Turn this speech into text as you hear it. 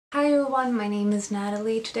everyone, my name is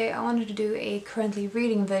Natalie. Today I wanted to do a currently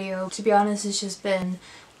reading video. To be honest,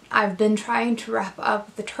 I've been trying to wrap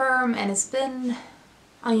up the term and it's been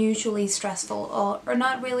unusually stressful, or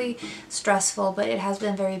not really stressful, but it has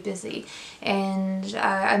been very busy. And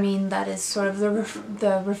I mean, that is sort of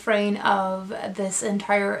the refrain of this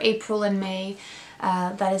entire April and May.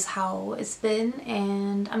 That is how it's been,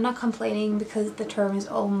 and I'm not complaining because the term is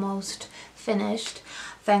almost finished,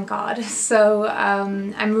 thank God. So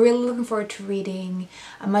I'm really looking forward to reading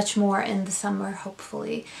much more in the summer,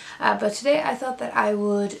 hopefully. But today I thought that I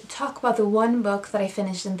would talk about the one book that I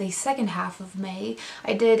finished in the second half of May.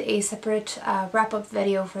 I did a separate wrap-up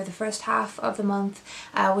video for the first half of the month,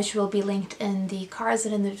 which will be linked in the cards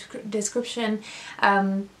and in the description.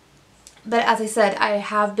 But as I said, I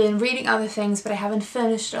have been reading other things, but I haven't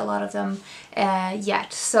finished a lot of them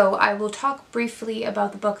yet. So I will talk briefly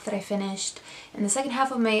about the book that I finished in the second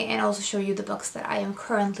half of May and also show you the books that I am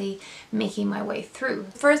currently making my way through.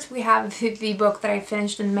 First we have the book that I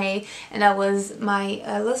finished in May, and that was my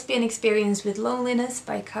Lesbian Experience with Loneliness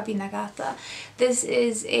by Kabi Nagata. This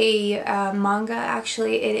is a manga,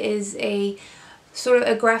 actually. It is a sort of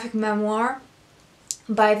a graphic memoir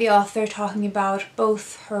by the author, talking about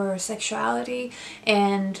both her sexuality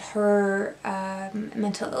and her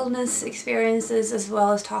mental illness experiences, as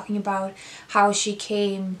well as talking about how she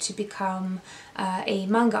came to become a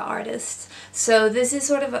manga artist. So this is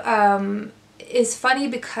sort of is funny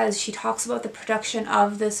because she talks about the production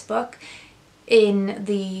of this book in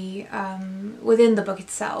the within the book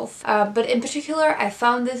itself, but in particular I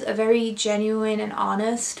found this a very genuine and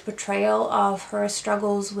honest portrayal of her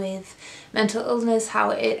struggles with mental illness,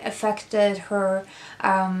 how it affected her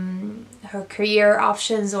her career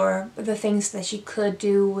options, or the things that she could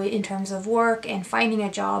do in terms of work and finding a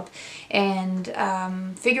job and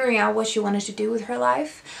figuring out what she wanted to do with her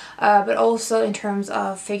life, but also in terms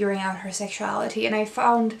of figuring out her sexuality. And I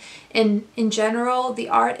found in general the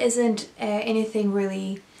art isn't anything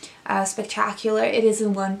really spectacular. It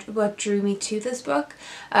isn't what drew me to this book,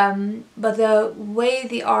 but the way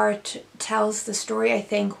the art tells the story, I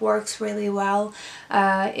think, works really well.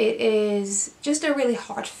 It is just a really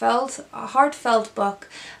heartfelt book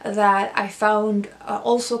that I found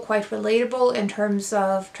also quite relatable in terms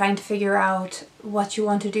of trying to figure out what you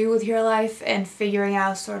want to do with your life and figuring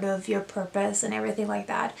out sort of your purpose and everything like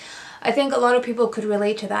that. I think a lot of people could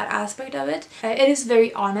relate to that aspect of it. It is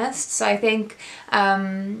very honest, so I think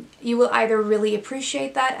you will either really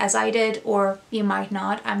appreciate that, as I did, or you might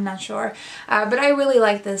not, I'm not sure. But I really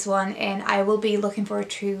like this one, and I will be looking forward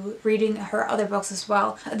to reading her other books as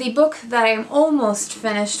well. The book that I'm almost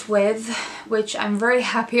finished with, which I'm very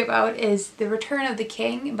happy about, is The Return of the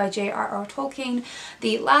King by J.R.R. Tolkien,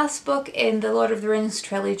 the last book in the Lord of the Rings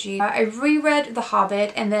trilogy. I reread The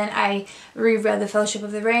Hobbit, and then I reread The Fellowship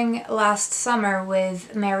of the Ring last summer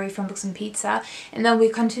with Mary from Books and Pizza, and then we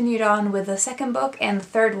continued on with the second book and the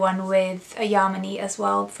third one with Yamini as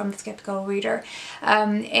well from The Skeptical Reader,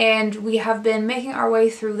 and we have been making our way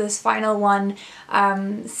through this final one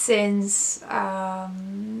since a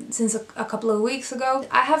couple of weeks ago.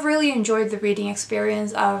 I have really enjoyed the reading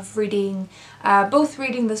experience of both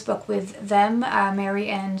reading this book with them, Mary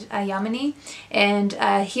and Yamini, and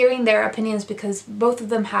hearing their opinions, because both of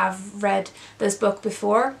them have read this book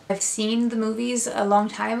before. I've seen the movies a long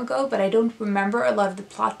time ago, but I don't remember a lot of the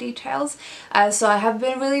plot details, so I have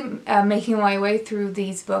been really making my way through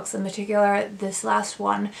these books, in particular this last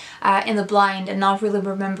one, in the blind, and not really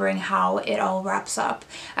remembering how it all wraps up,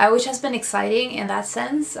 which has been exciting in that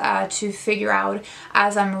sense, to figure out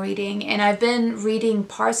as I'm reading. And I've been reading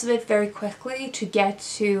parts of it very quickly to get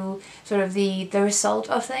to sort of the result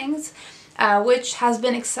of things, which has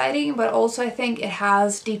been exciting, but also I think it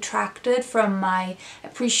has detracted from my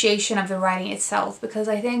appreciation of the writing itself, because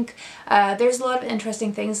I think there's a lot of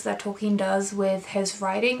interesting things that Tolkien does with his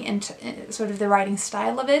writing and sort of the writing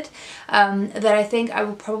style of it, that I think I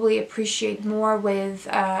will probably appreciate more with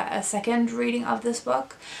a second reading of this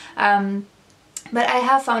book. But I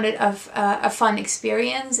have found it a fun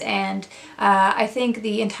experience, and I think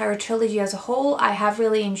the entire trilogy as a whole I have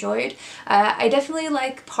really enjoyed. I definitely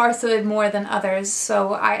like parts of it more than others,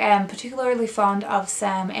 so I am particularly fond of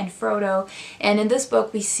Sam and Frodo, and in this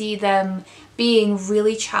book we see them being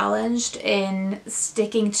really challenged in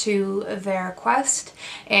sticking to their quest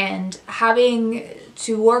and having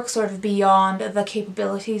to work sort of beyond the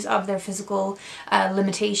capabilities of their physical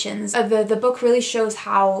limitations. The book really shows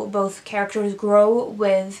how both characters grow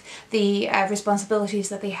with the responsibilities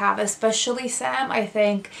that they have, especially Sam. I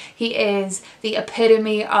think he is the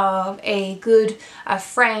epitome of a good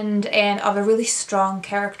friend and of a really strong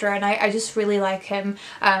character, and I just really like him,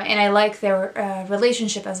 and I like their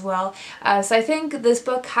relationship as well. So I think this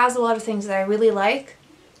book has a lot of things that I really like.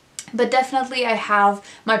 But definitely I have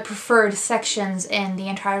my preferred sections in the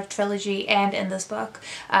entire trilogy and in this book.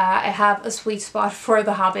 I have a sweet spot for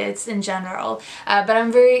the Hobbits in general, but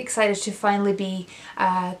I'm very excited to finally be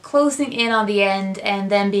closing in on the end and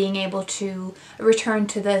then being able to return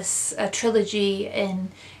to this trilogy in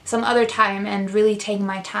some other time and really taking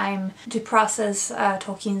my time to process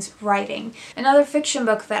Tolkien's writing. Another fiction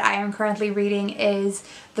book that I am currently reading is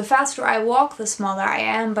The Faster I Walk, The Smaller I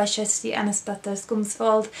Am by Kjersti Annesdatter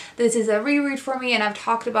Skomsvold. This is a reread for me, and I've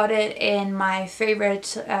talked about it in my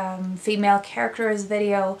favorite female characters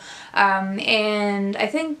video, and I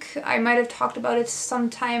think I might have talked about it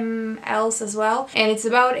sometime else as well. And it's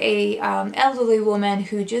about a elderly woman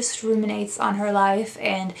who just ruminates on her life,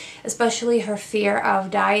 and especially her fear of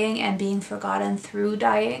dying and being forgotten through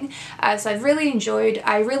dying. So I've really enjoyed,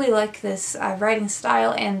 I really like this writing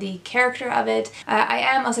style and the character of it. I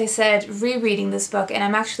am, as I said, rereading this book, and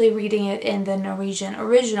I'm actually reading it in the Norwegian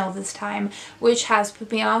original this time, which has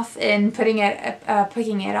put me off in picking it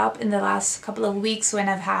up in the last couple of weeks when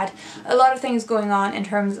I've had a lot of things going on in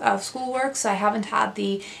terms of schoolwork, so I haven't had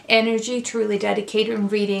the energy to really dedicate in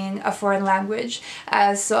reading a foreign language.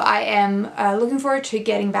 So I am looking forward to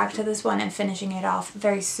getting back to this one and finishing it off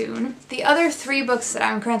very soon. The other three books that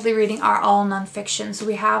I'm currently reading are all non-fiction. So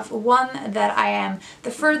we have one that I am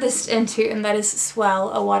the furthest into, and that is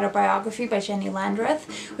Swell, a water biography by Jenny Landreth,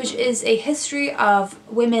 which is a history of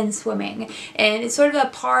women swimming. And it's sort of a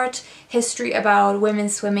part history about women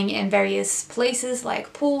swimming in various places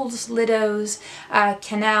like pools, lidos,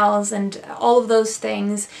 canals, and all of those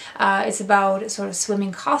things. It's about sort of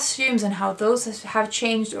swimming costumes and how those have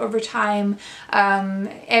changed over time.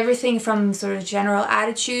 Everything from sort of general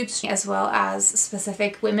attitudes as well as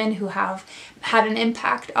specific women who have had an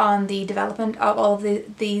impact on the development of all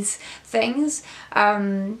of these things.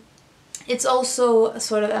 It's also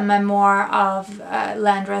sort of a memoir of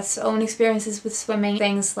Landreth's own experiences with swimming,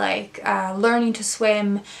 things like learning to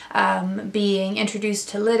swim, being introduced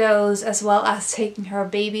to lidos, as well as taking her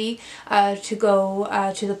baby to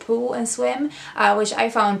go to the pool and swim, which I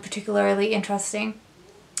found particularly interesting.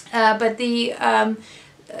 But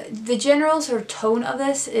the general sort of tone of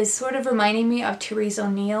this is sort of reminding me of Therese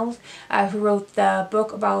O'Neill, who wrote the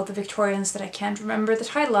book about the Victorians that I can't remember the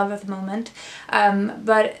title of at the moment.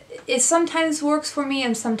 But it sometimes works for me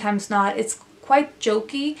and sometimes not. It's quite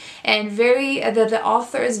jokey and very, the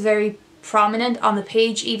author is very prominent on the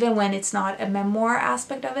page even when it's not a memoir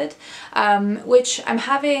aspect of it, which I'm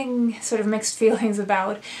having sort of mixed feelings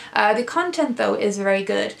about. The content though is very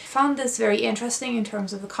good. Found this very interesting in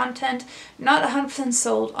terms of the content, not 100%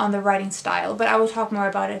 sold on the writing style, but I will talk more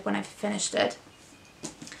about it when I've finished it.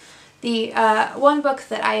 The one book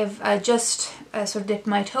that I have just sort of dipped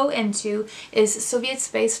my toe into is Soviet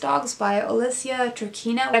Space Dogs by Oleysa,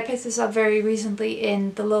 Turkina. I picked this up very recently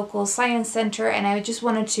in the local science center, and I just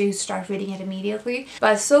wanted to start reading it immediately.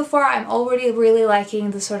 But so far I'm already really liking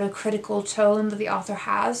the sort of critical tone that the author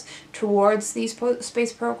has towards these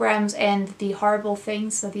space programs and the horrible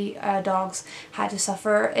things that the dogs had to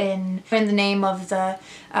suffer in the name of the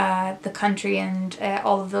country and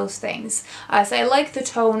all of those things. So I like the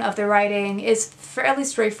tone of the writing. Is fairly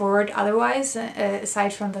straightforward otherwise,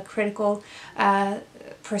 aside from the critical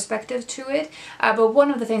perspective to it, but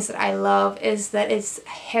one of the things that I love is that it's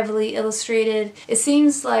heavily illustrated. It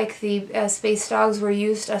seems like the space dogs were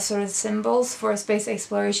used as sort of symbols for space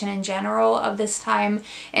exploration in general of this time,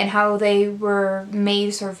 and how they were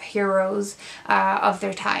made sort of heroes of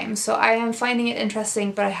their time. So I am finding it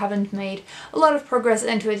interesting, but I haven't made a lot of progress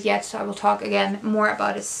into it yet, so I will talk again more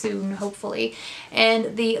about it soon, hopefully.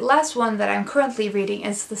 And the last one that I'm currently reading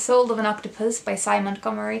is The Soul of an Octopus by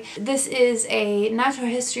Montgomery. This is a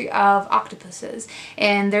natural history of octopuses,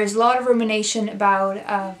 and there's a lot of rumination about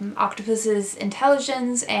octopus's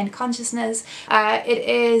intelligence and consciousness. It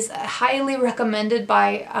is highly recommended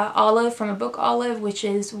by Olive from a book Olive, which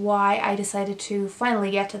is why I decided to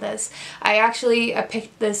finally get to this. I actually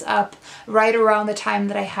picked this up right around the time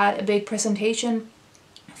that I had a big presentation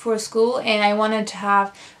for school, and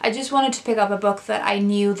I just wanted to pick up a book that I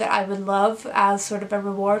knew that I would love as sort of a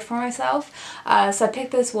reward for myself. So I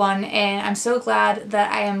picked this one, and I'm so glad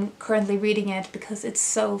that I am currently reading it because it's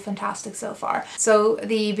so fantastic so far. So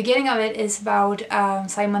the beginning of it is about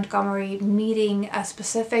Simon Montgomery meeting a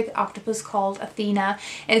specific octopus called Athena,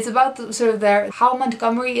 and it's about how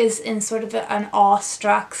Montgomery is in sort of an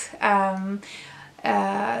awestruck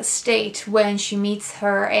state when she meets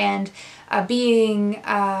her, and being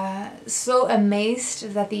so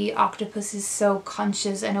amazed that the octopus is so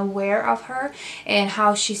conscious and aware of her, and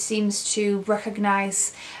how she seems to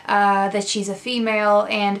recognize that she's a female,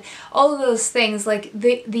 and all of those things. Like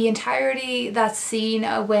the entirety, that scene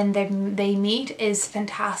when they meet is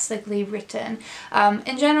fantastically written.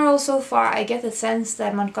 In general, so far I get the sense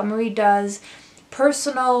that Montgomery does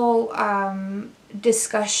personal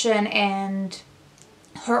discussion and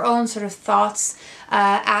her own sort of thoughts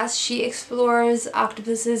as she explores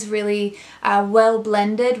octopuses, really well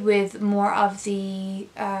blended with more of the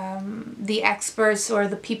experts or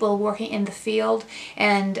the people working in the field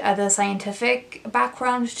and the scientific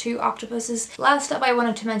background to octopuses. Last up, I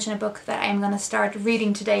wanted to mention a book that I'm going to start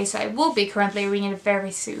reading today, so I will be currently reading it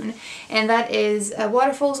very soon, and that is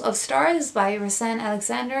Waterfalls of Stars by Rosanne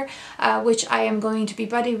Alexander, which I am going to be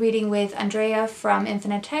buddy reading with Andrea from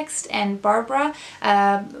Infinite Text and Barbara,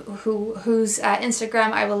 whose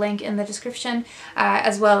Instagram I will link in the description,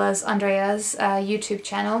 as well as Andrea's YouTube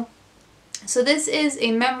channel. So this is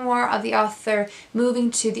a memoir of the author moving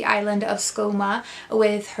to the island of Skoma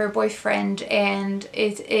with her boyfriend, and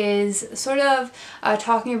it is sort of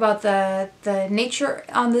talking about the nature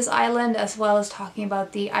on this island, as well as talking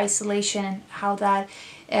about the isolation and how that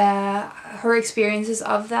her experiences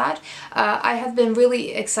of that. I have been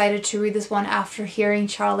really excited to read this one after hearing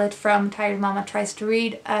Charlotte from Tired Mama Tries to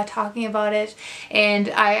Read talking about it, and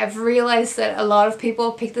I have realized that a lot of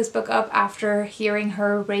people picked this book up after hearing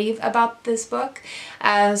her rave about this book.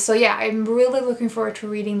 So yeah, I'm really looking forward to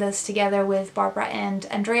reading this together with Barbara and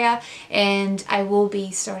Andrea, and I will be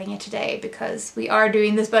starting it today because we are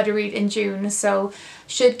doing this buddy read in June, so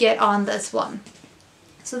should get on this one.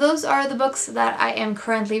 So those are the books that I am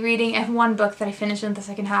currently reading, and one book that I finished in the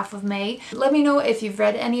second half of May. Let me know if you've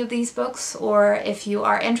read any of these books or if you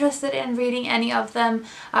are interested in reading any of them.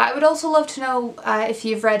 I would also love to know if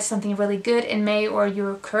you've read something really good in May or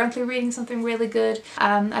you're currently reading something really good.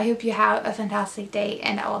 I hope you have a fantastic day,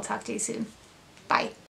 and I will talk to you soon. Bye!